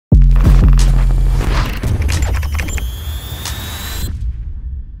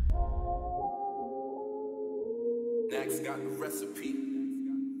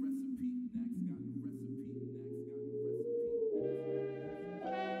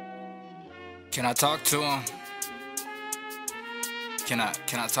Can I talk to him? Can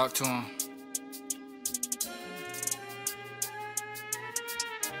I talk to him?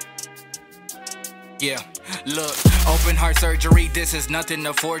 Yeah, look, open heart surgery, this is nothing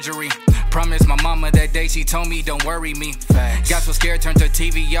to forgery. Promised my mama that day, she told me don't worry me. Facts. Got so scared, turned her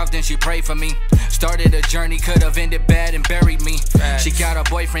TV off, then she prayed for me. Started a journey, could've ended bad and buried me. Facts. She got a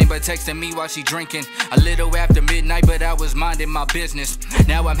boyfriend but texting me while she drinking. A little after midnight, but I was minding my business.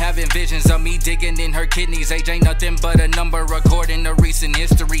 Now I'm having visions of me digging in her kidneys. Age ain't nothing but a number recording the recent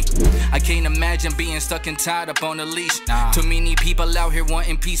history. I can't imagine being stuck and tied up on a leash. Too many people out here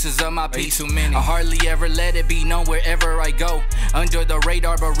wanting pieces of my piece. Too many. I hardly ever let it be known wherever I go. Under the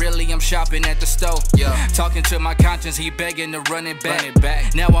radar, but really I'm shopping at the store. Yeah. Talking to my conscience, he begging to run it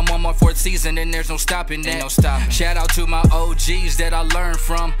back. Now I'm on my 4th season and there's no stopping that. No stopping. Shout out to my OGs that I learned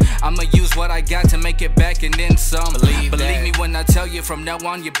from. I'ma use what I got to make it back and then some. Believe me when I tell you, from now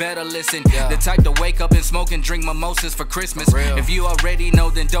on you better listen. Yeah. The type to wake up and smoke and drink mimosas for Christmas. If you already know,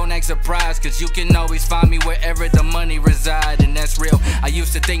 then don't act surprised, cause you can always find me wherever the money reside, and that's real. I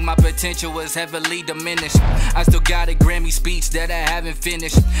used to think my potential was heavily diminished. I still got a Grammy speech that I haven't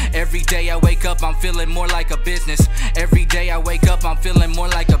finished. Every day I wake up, I'm feeling more like a business. Every day I wake up, I'm feeling more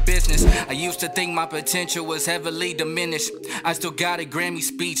like a business. I used to think my potential was heavily diminished. I still got a Grammy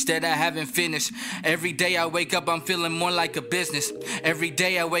speech that I haven't finished. Every day I wake up, I'm feeling more like a business. Every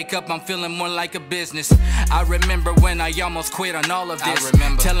day I wake up, I'm feeling more like a business. I remember when I almost quit on all of this.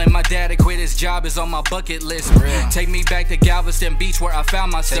 Telling my dad to quit his job is on my bucket list. Take me back to Galveston Beach where I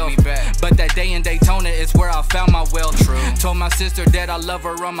found myself. But that day in Daytona is where I found my wealth. Told my sister that I love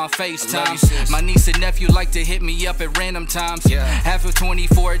her on my FaceTime. My niece and nephew like to hit me up at random times. Half of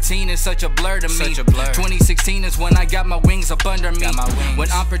 2014 is such a blur to me. 2016 is when I got my wings up under me.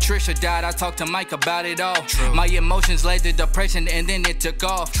 When Aunt Patricia died, I talked to Mike about it all. My emotions led to depression and then it took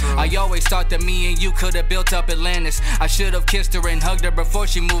off. I always thought that me and you could have built up Atlantis. I should have kissed her and hugged her before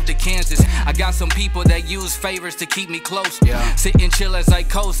she moved to Kansas. I got some people that use favors to keep me close. Sit and chill as I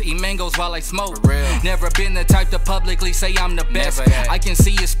coast, eat mangoes while I smoke. Never been the type to publicly say I'm the best. I can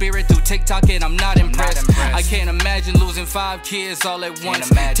see your spirit through TikTok and I'm not impressed. I can't imagine losing 5 kids all at once.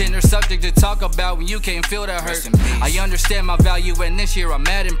 Tender subject to talk about when you can't feel the hurt. I understand my value and this year I'm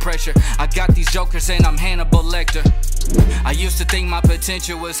adding pressure. I got these jokers and I'm Hannibal Lecter. I used to think my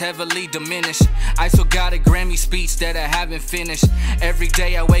potential was heavily diminished. I still got a Grammy speech that I haven't finished. Every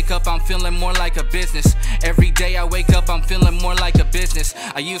day I wake up, I'm feeling more like a business. Every day I wake up, I'm feeling more like a business.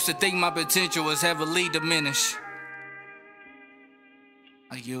 I used to think my potential was heavily diminished.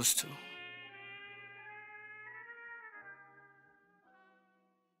 I used to.